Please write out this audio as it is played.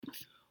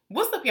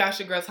What's up, y'all? It's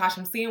your girl Tasha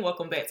MC, and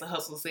welcome back to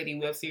Hustle City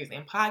Web Series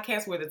and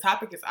Podcast, where the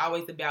topic is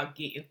always about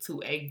getting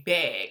to a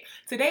bag.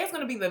 Today is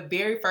going to be the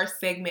very first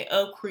segment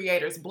of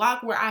Creators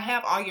Block, where I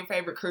have all your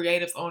favorite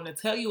creatives on to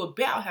tell you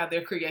about how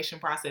their creation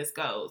process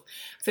goes.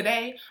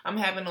 Today, I'm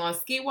having on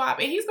Ski Wop,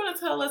 and he's going to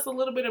tell us a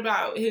little bit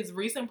about his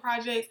recent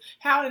projects,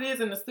 how it is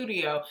in the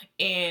studio,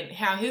 and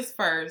how his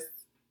first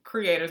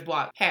Creators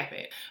Block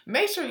happened.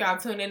 Make sure y'all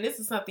tune in. This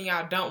is something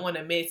y'all don't want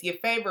to miss. Your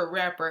favorite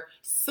rapper,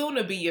 soon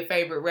to be your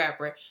favorite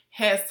rapper,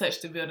 has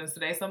touched the buildings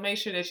today, so make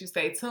sure that you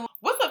stay tuned.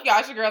 What's up, y'all?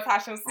 It's your girl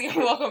Tasha MC, and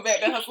welcome back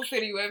to Hustle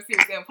City Web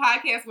Series and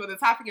Podcast, where the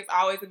topic is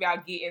always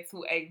about getting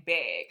to a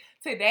bag.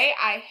 Today,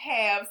 I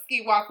have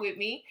Ski Wop with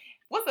me.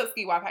 What's up,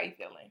 Ski Wop? How you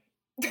feeling?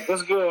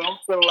 What's good? I'm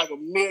feeling like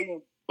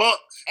 $1,000,000.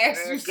 As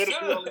man. you Good to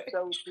be on the should.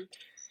 show with you.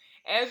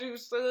 As you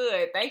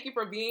should. Thank you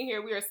for being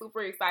here. We are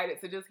super excited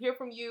to just hear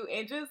from you,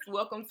 and just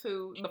welcome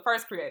to the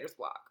first Creators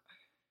Block.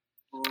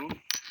 Mm-hmm.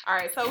 All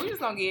right, so we're just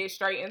gonna get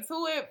straight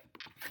into it.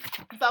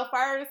 So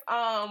first,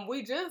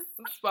 we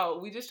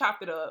just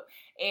chopped it up,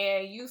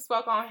 and you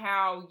spoke on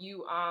how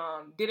you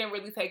didn't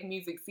really take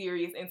music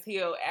serious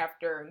until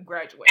after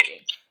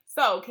graduating.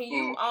 So can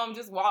you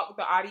just walk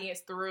the audience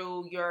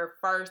through your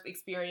first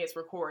experience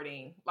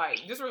recording,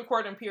 like just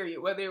recording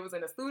period, whether it was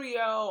in a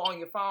studio, on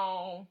your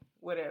phone,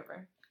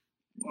 whatever.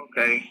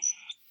 Okay.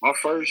 My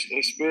first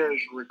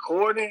experience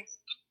recording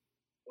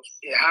was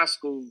in high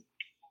school.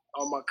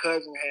 My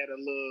cousin had a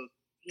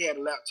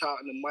laptop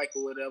and a mic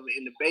or whatever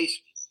in the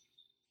basement.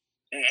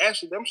 And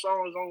actually, them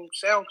songs on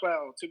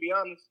SoundCloud, to be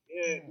honest.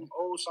 Yeah,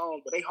 old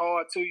songs, but they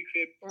hard too, you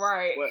feel me?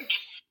 Right. But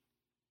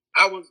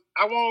I wasn't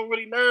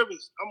really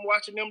nervous. I'm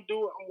watching them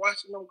do it. I'm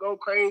watching them go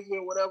crazy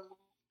or whatever.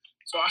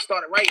 So I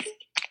started writing.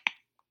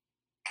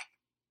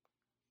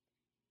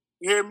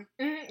 You hear me?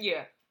 Mm-hmm.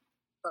 Yeah.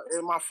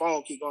 And my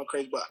phone keep going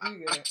crazy, but I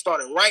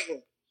started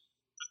writing.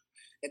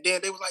 And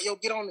then they was like, yo,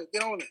 get on it.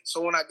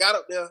 So when I got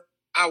up there,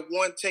 I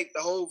one take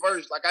the whole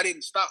verse. Like, I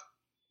didn't stop.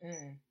 So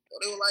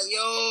they were like,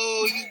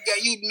 yo,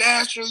 you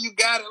natural, you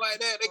got it like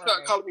that. They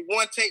started calling me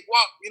one take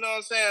walk, you know what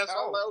I'm saying? So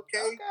I was like,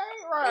 okay.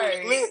 Right.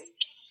 It was lit.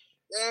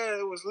 Yeah,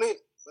 it was lit.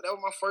 But that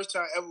was my first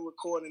time ever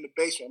recording in the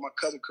basement of my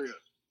cousin's crib.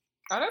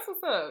 Oh, that's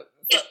what's up.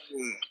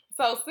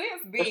 So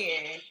since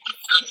then,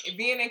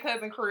 being in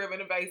cousin crib in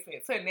the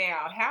basement to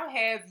now, how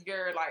has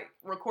your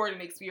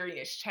recording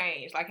experience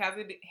changed? Like, has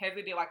it did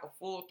like a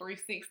full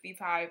 360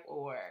 type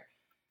or?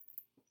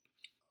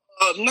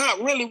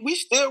 Not really. We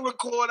still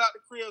record out the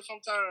crib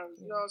sometimes.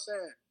 You know what I'm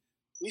saying?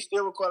 We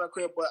still record out the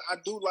crib, but I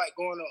do like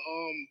going to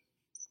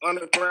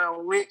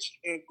Underground Rich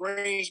in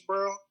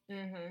Greensboro.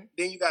 Mm-hmm.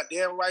 Then you got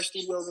Damn Right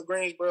Studios in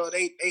Greensboro.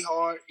 They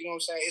hard. You know what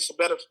I'm saying? It's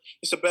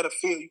a better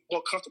feel. You're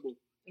more comfortable.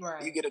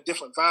 Right. You get a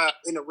different vibe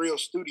in the real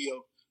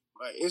studio.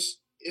 Right. It's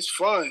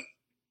fun.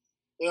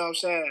 You know what I'm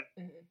saying?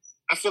 Mm-hmm.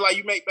 I feel like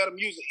you make better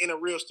music in a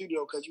real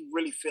studio because you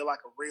really feel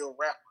like a real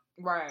rapper.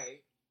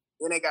 Right.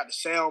 Then they got the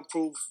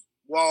soundproof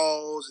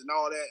walls and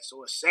all that,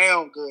 so it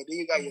sound good. Then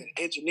you got your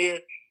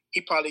engineer.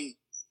 You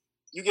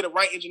get a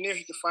right engineer,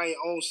 he can find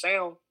your own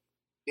sound.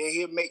 Then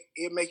he'll make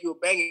you a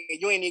banger.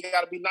 And you ain't even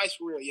gotta be nice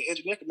for real. Your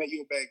engineer can make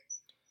you a banger.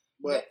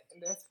 But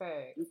that's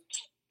fact.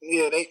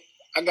 Yeah,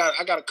 I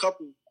got a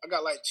couple. I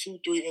got like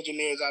 2-3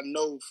 engineers I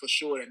know for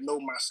sure that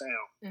know my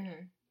sound.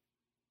 Mm-hmm.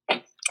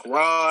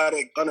 Rod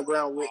at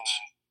Underground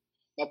Rich.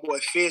 My boy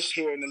Fish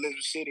here in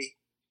Elizabeth City.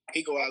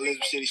 He go out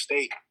Elizabeth City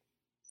State.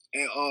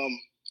 And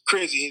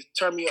Crizzy, he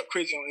turned me up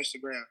Crizzy on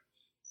Instagram.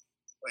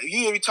 But if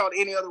you ever talk to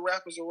any other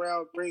rappers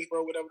around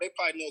Greensboro, whatever, they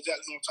probably know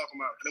exactly what I'm talking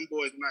about. Them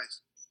boys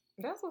nice.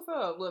 That's what's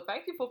up. Look,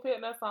 thank you for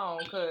putting us on,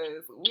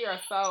 because we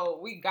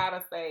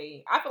gotta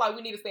stay. I feel like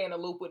we need to stay in the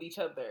loop with each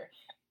other,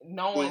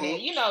 knowing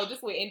that,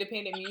 just with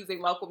independent music,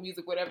 local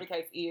music, whatever the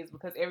case is,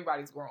 because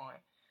everybody's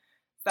growing.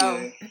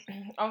 So,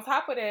 on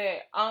top of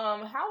that,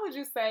 how would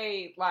you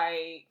say,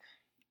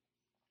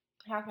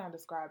 how can I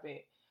describe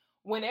it?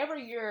 Whenever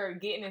you're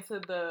getting into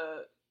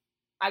the,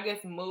 I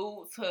guess,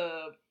 mood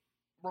to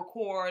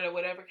record or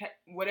whatever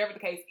the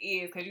case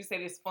is, because you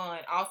said it's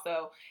fun.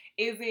 Also,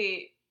 is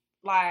it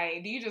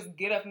do you just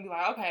get up and be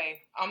like,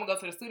 okay, I'm gonna go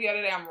to the studio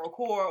today, I'm gonna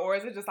record, or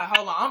is it just like,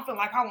 hold on, I'm feeling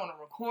like I want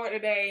to record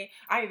today,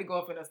 I need to go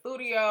up in the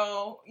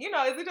studio?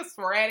 Is it just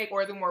sporadic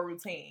or is it more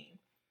routine?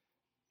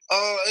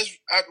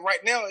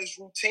 Right now it's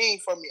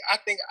routine for me. I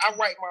think I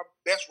write my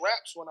best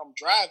raps when I'm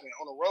driving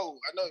on the road.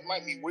 I know it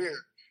might be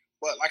weird,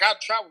 but I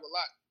travel a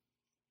lot,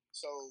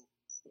 so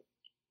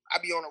I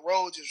be on the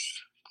road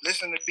just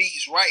listening to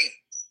beats, writing,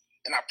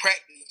 and I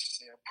practice.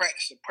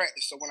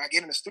 So when I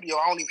get in the studio,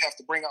 I don't even have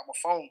to bring out my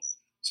phone.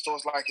 So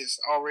it's like it's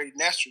already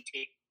natural to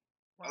me.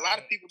 Right. A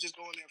lot of people just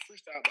go in there and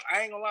freestyle, but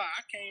I ain't gonna lie,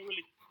 I can't really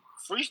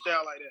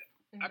freestyle like that.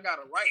 Mm-hmm. I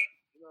gotta write.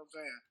 You know what I'm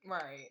saying?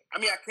 Right. I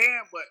mean, I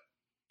can, but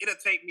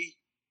it'll take me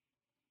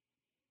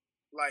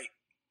like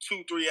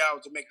 2-3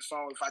 hours to make a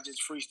song if I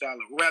just freestyle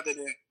it. Rather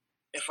than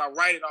if I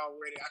write it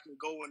already, I can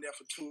go in there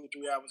for 2 or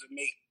 3 hours and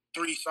make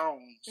 3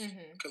 songs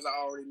because I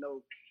already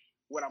know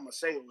what I'm gonna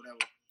say or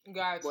whatever.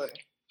 Gotcha.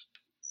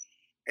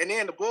 And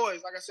then the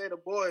boys, like I said,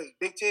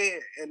 Big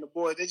Ted and the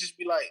boys, they just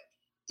be like,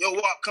 yo,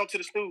 come to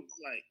the studio.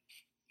 Like,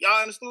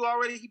 y'all in the studio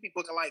already? He be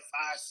booking like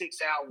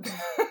 5-6 hours.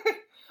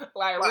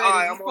 Like all ready, right,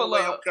 just I'm on pull the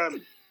way, up. I'm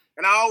coming.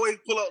 And I always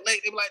pull up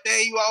late. They be like,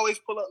 "Dang, you always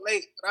pull up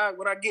late." And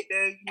when I get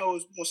there, you know,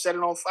 it's gonna set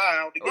it on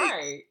fire out the gate.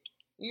 Right.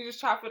 You just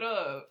chop it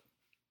up.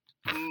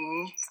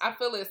 Mm-hmm. I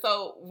feel it.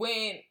 So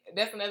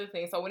that's another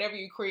thing. So whenever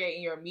you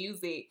creating your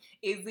music,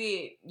 is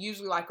it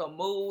usually like a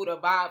mood, a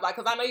vibe? Like,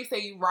 cause I know you say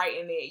you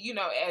writing it, you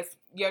know, as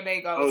your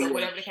day goes or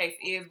whatever the case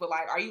is. But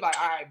like, are you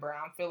like, all right, bro,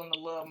 I'm feeling a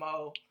little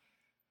more?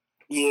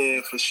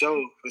 Yeah, for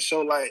sure.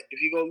 Like,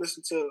 if you go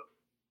listen to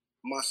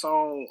my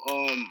song,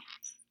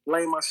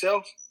 "Blame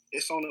Myself,"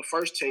 it's on the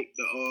first tape,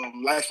 the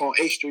Life on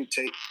 8th Street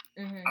tape.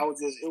 Mm-hmm.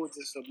 It was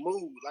just a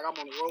mood. Like, I'm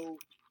on the road.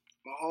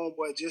 My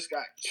homeboy just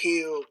got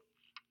killed.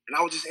 And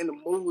I was just in the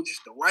mood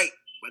just to write.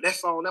 But that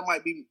song, I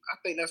think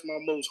that's my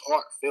most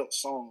heartfelt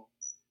song.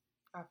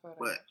 I feel that.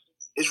 But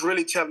it's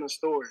really telling a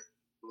story.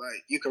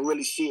 Like, you can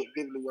really see it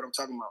vividly what I'm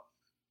talking about.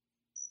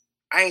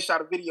 I ain't shot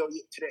a video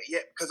to that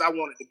yet because I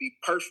want it to be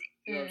perfect.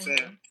 You know what I'm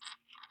saying?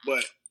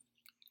 But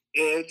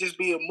it just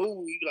be a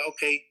mood. You be like,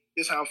 okay,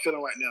 this is how I'm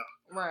feeling right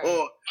now. Right.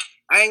 Or,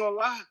 I ain't gonna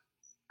lie,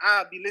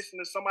 I'll be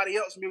listening to somebody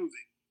else's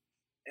music.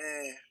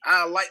 And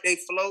I like they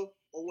flow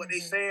or what they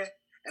saying.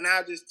 And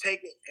I just take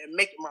it and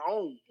make it my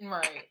own.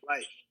 Right.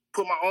 Like,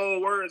 put my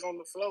own words on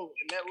the flow.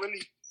 And that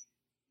really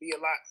be a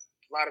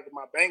lot of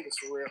my bangers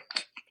for real.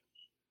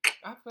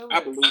 I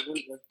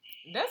believe it.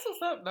 That's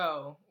what's up,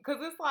 though.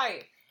 Because it's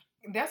like,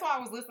 that's why I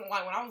was listening.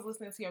 Like, when I was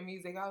listening to your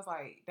music, I was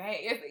like,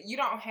 dang, you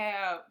don't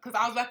have, because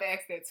I was about to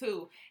ask that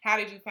too. How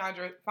did you find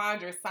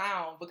your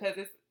sound? Because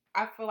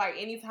I feel like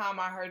anytime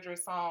I heard your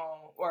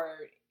song or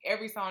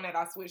every song that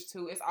I switch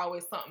to, it's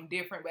always something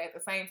different, but at the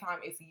same time,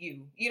 it's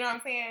you. You know what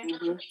I'm saying?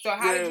 Mm-hmm. So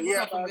how did you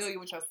become familiar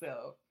with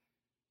yourself?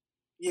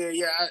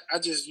 Yeah. I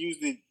just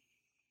usually,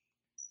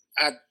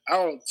 I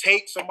don't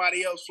take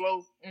somebody else's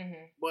flow,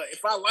 but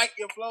if I like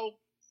your flow,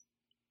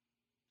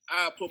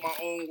 I'll put my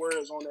own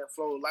words on that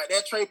flow. Like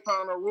that Trey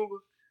Pound Aruba,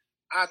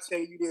 I'll tell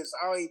you this.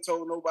 I ain't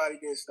told nobody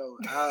this, though.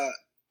 I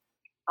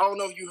don't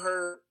know if you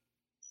heard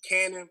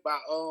Cannon by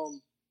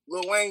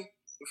Lil Wayne,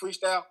 the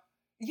freestyle.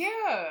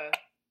 Yeah.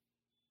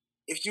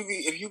 If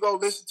you go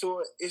listen to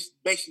it, it's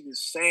basically the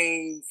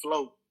same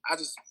flow. I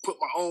just put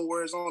my own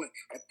words on it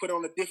and put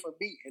on a different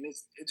beat, and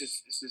it's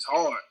just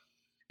hard.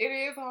 It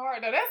is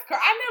hard. No, that's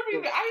crazy.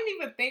 I didn't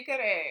even think of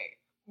that.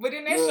 But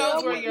then that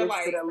shows where you're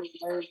like,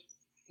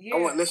 I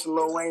went listen to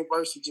Lil Wayne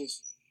verse. He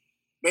just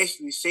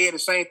basically said the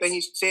same thing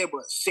he said,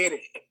 but said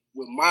it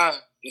with my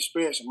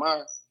experience and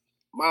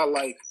my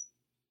life,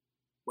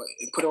 but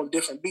it put on a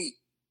different beat.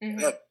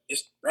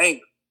 It's banger.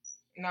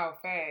 No,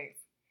 facts.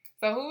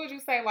 So who would you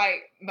say,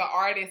 like, the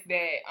artist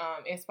that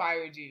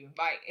inspired you?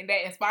 Like, and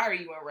that inspired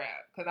you in rap?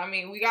 Because, I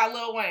mean, we got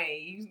Lil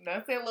Wayne. You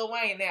say Lil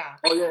Wayne now.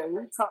 Oh, yeah.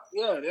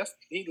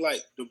 He's,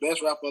 like, the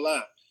best rapper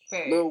alive.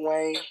 Facts. Lil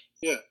Wayne,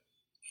 yeah.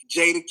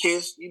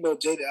 Jadakiss. You know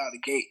Jada out the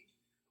gate.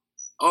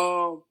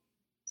 I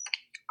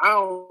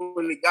don't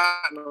really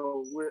got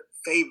no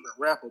favorite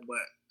rapper,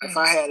 but if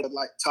I had,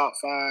 like, top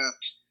 5,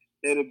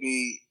 it'll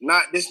be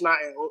not in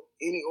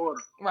any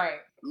order. Right.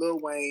 Lil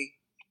Wayne,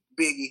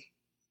 Biggie,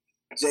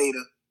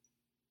 Jada,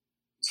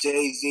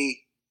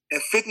 Jay-Z,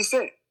 and 50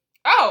 Cent.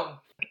 Oh,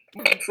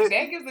 50.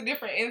 That gives a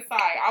different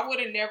insight. I would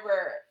have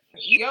never.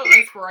 Your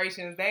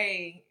inspirations,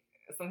 they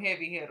some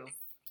heavy hitters.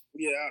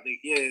 Yeah,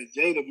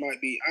 Jada might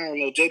be. I don't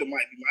know. Jada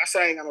might be. I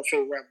say I ain't got no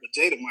favorite rapper, but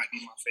Jada might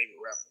be my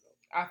favorite rapper.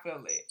 Though. I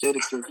feel it.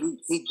 Jada,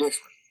 he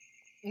different.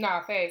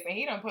 Nah, fast, and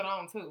he done put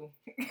on too.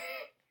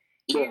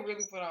 He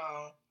really put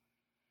on.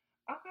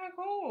 Okay,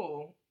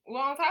 cool.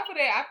 Well, on top of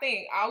that, I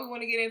think all we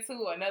want to get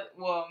into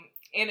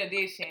in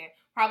addition,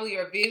 probably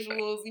your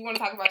visuals. You want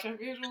to talk about your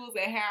visuals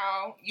and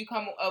how you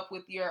come up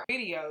with your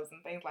videos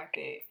and things like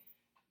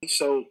that.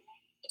 So,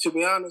 to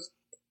be honest,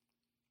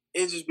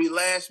 it just be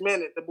last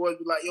minute. The boys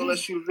be like, yo,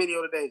 let's shoot a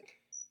video today.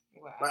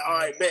 Wow. Like, all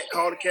right, bet,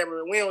 call the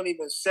camera. We don't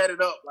even set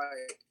it up.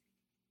 Like,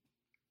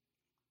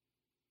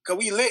 because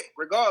we lit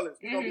regardless.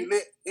 We going to be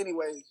lit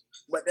anyways.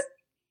 But,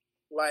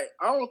 I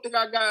don't think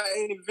I got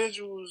any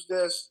visuals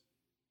that's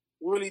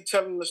really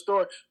telling the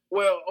story.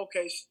 Well,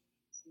 okay,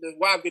 the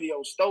Y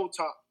video,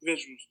 Stovetop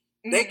visuals,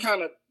 they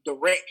kind of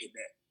directed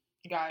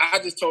that. Gotcha. I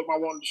just told them I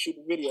wanted to shoot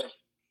a video.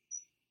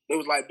 They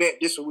was like, bet,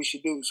 this is what we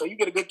should do. So you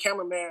get a good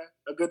cameraman,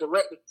 a good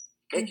director,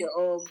 they can, you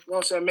know what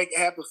I'm saying, make it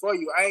happen for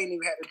you. I ain't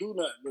even had to do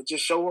nothing, but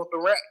just show up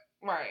and rap.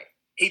 Right.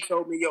 He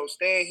told me, yo,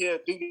 stand here,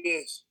 do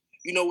this.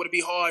 You know what'd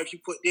be hard if you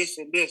put this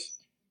and this.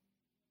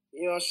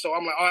 You know, so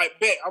I'm like, all right,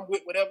 bet, I'm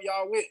with whatever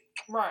y'all with.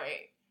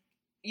 Right.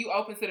 You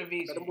open to the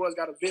vision. So the boys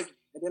got a vision.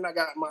 And then I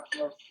got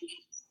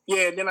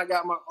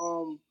my,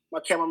 my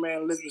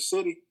cameraman, Elizabeth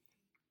City,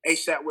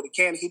 ASAP with a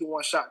candy. He the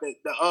one shot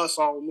the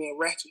song with me and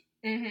Ratchet.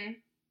 Mm-hmm.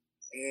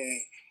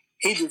 And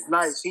he just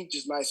nice. He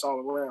just nice all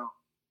around.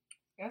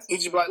 He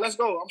just like, let's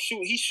go. I'm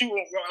shooting. He's shooting.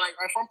 Like,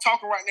 if I'm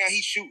talking right now,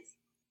 he's shooting.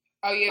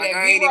 Oh, yeah, like, that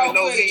I ain't even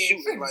know he's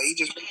shooting. Like, he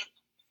just...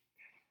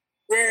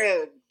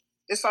 Yeah,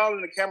 it's all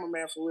in the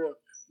cameraman for real.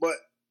 But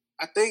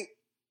I think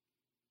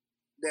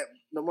that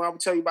the more I would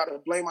tell you about to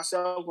blame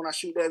myself when I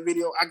shoot that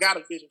video, I got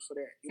a vision for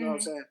that. You know what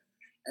I'm saying?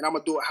 and I'm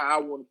gonna do it how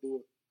I want to do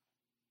it.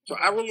 So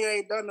I really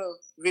ain't done a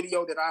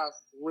video that I've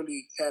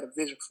really had a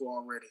vision for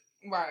already.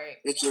 Right.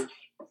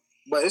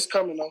 But it's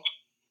coming though,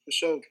 for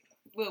sure.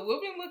 Look,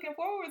 we've been looking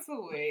forward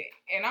to it,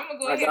 and I'm gonna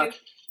go ahead and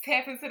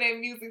tap into that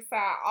music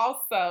side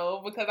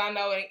also, because I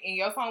know in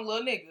your song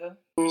 "Little Nigga,"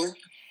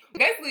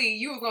 basically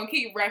you was gonna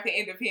keep rapping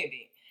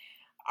independent.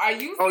 Are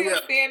you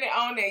still standing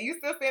on that? You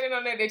still standing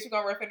on that you're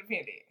gonna rap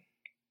independent?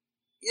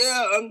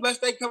 Yeah, unless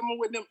they come up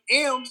with them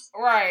M's,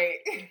 right?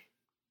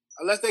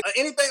 Unless they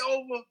anything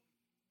over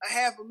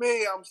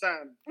 $500,000, I'm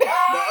signing. But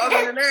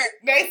other than that,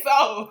 they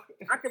sold.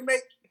 I can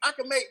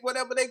make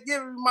whatever they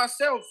give me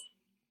myself.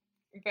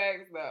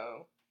 Thanks,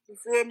 though. You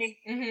feel me?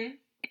 Mm-hmm.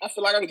 I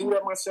feel like I can do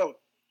that myself.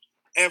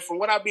 And from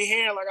what I be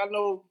hearing, like I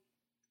know,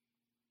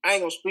 I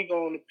ain't gonna speak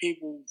on the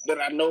people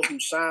that I know who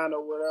signed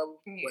or whatever,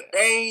 but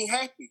they ain't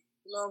happy.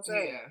 You know what I'm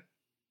saying? Yeah.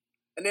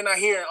 And then I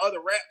hear other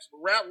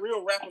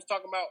real rappers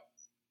talking about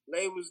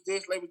labels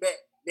this, labels that.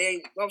 They ain't,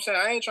 you know what I'm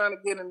saying? I ain't trying to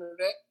get into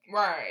that.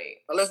 Right.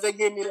 Unless they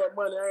give me that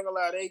money, I ain't gonna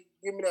lie. They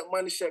give me that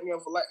money, set me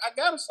up for life. I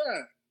gotta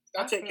sign.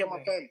 I take care of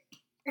my family.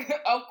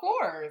 Of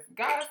course.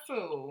 Got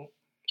to.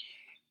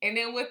 And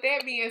then with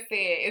that being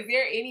said, is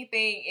there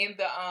anything in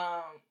the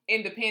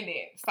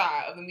independent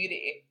side of the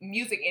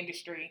music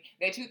industry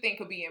that you think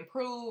could be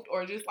improved,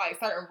 or just like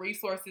certain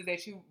resources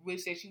that you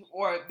wish that you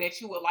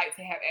would like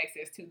to have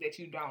access to that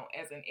you don't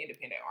as an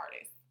independent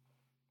artist?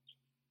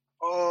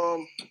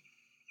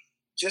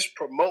 Just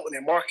promoting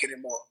and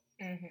marketing more.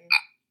 Mm-hmm.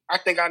 I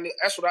think I need.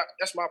 That's my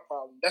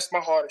problem. That's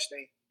my hardest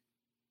thing.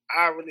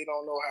 I really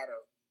don't know how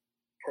to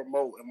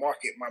promote and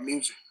market my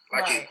music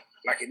like it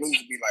needs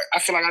to be. Like I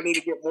feel like I need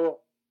to get more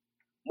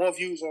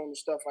views on the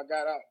stuff I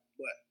got out,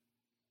 but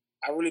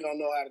I really don't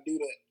know how to do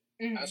that.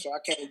 Mm-hmm. So I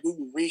can't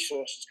Google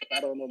resources because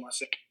I don't know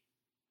myself.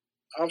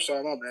 I'm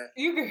sorry, my bad.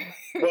 You can.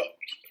 But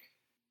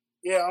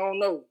yeah, I don't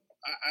know.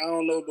 I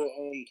don't know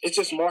it's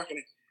just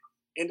marketing.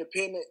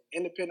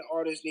 Independent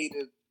artists need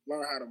to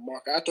learn how to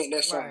market. I think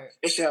that's something.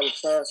 They should have a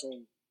class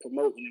on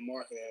promoting and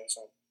marketing or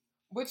something.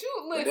 But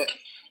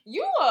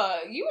you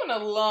an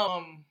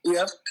alum.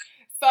 Yeah.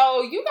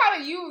 So you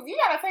gotta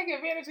take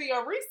advantage of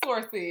your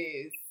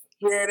resources.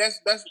 Yeah,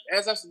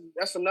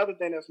 that's another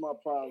thing that's my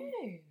problem.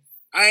 Yes.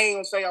 I ain't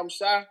gonna say I'm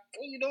shy. What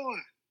are you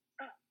doing?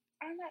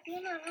 I'm not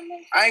doing that.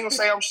 I ain't gonna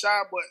say I'm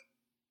shy, but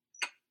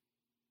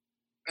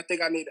I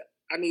think I need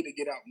to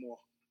get out more.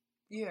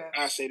 Yeah.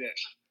 I say that.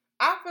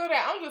 I feel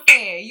that. I'm just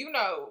saying, you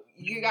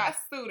got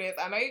students.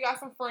 I know you got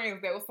some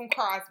friends that was some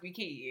Crosby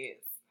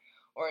kids.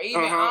 Or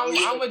even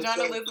I'm a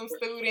journalism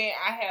student.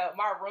 I have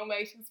my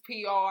roommate, she's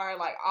PR,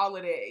 like all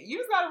of that. You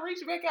just gotta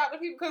reach back out to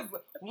people because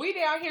we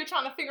down here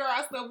trying to figure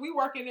out stuff. We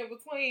working in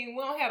between.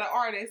 We don't have the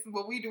artists,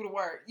 but we do the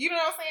work. You know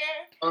what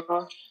I'm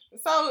saying?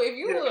 So if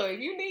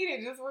you need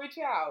it, just reach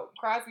out.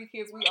 Crosby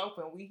kids, we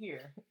open. We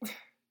here.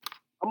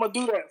 I'm gonna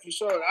do that for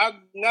sure.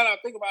 Now that I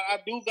think about it, I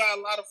do got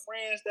a lot of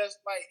friends that's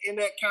like in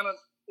that kind of,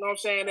 you know what I'm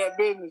saying, that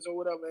business or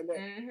whatever, and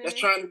that's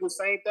trying to do the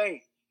same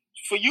thing.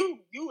 For you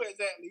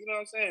exactly, you know what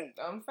I'm saying?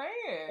 I'm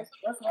saying.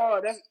 That's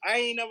hard. I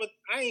ain't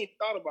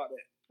thought about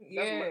that.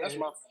 Yeah. That's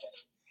my fault.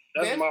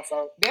 That's my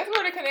fault. That's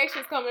where the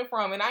connection's coming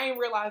from. And I didn't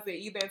realize it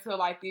either until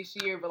like this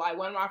year. But like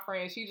one of my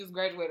friends, she just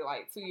graduated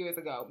like 2 years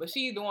ago. But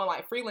she's doing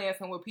like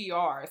freelancing with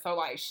PR. So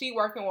like she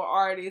working with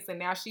artists and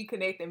now she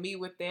connecting me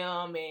with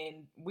them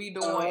and we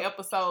doing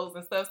episodes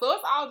and stuff. So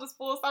it's all just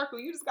full circle.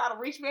 You just gotta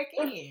reach back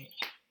in.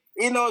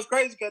 You know, it's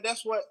crazy because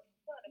that's what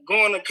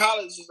going to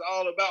college is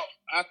all about,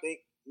 I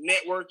think.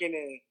 Networking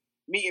and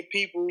meeting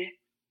people and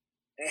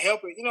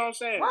helping, you know what I'm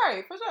saying?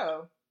 Right, for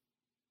sure.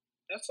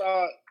 That's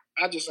all.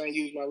 I just ain't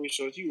use my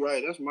resources. You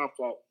right, that's my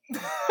fault.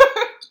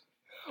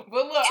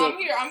 But look, I'm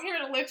here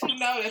to let you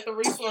know that the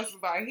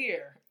resources are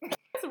here.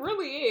 That's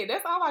really it.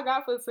 That's all I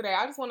got for today.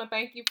 I just want to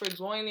thank you for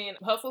joining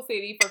Hustle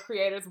City for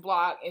Creators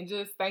Block and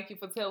just thank you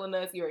for telling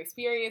us your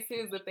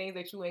experiences, the things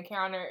that you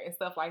encounter and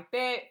stuff like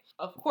that.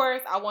 Of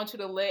course, I want you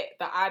to let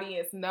the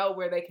audience know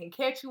where they can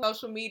catch you,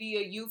 social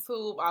media,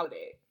 YouTube, all of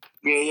that.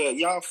 Yeah.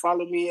 Y'all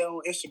follow me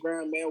on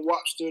Instagram, man.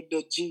 Wopster,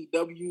 the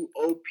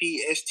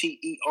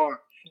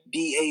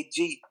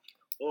GWOPSTERDAG.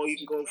 Or you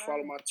can go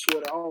follow my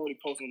Twitter. I don't really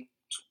post on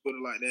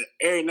Twitter like that.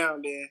 Every now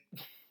and then.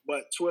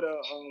 But Twitter,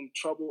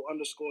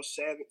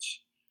 trouble_savage.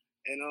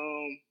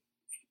 And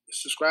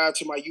subscribe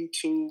to my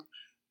YouTube.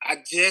 I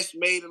just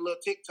made a little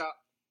TikTok.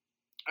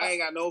 I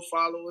ain't got no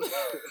followers.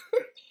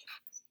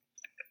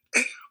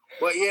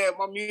 But yeah,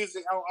 my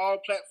music on all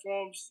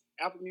platforms,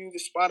 Apple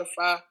Music,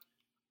 Spotify.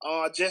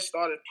 I just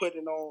started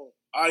putting on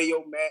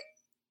Audio Mac,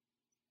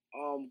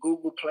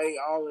 Google Play,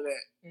 all of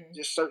that. Mm-hmm.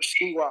 Just search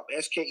Skewop,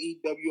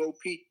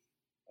 SKEWOP,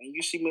 and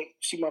you see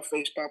my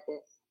face pop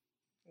up.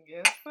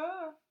 Yes,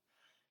 sir.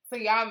 So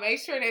y'all make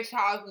sure that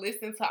y'all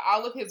listen to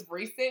all of his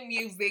recent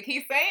music.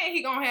 He's saying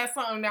he gonna have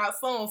something out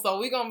soon, so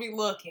we gonna be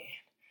looking.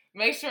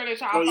 Make sure that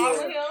y'all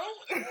follow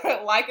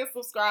him, like and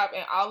subscribe,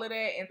 and all of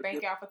that. And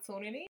thank y'all for tuning in.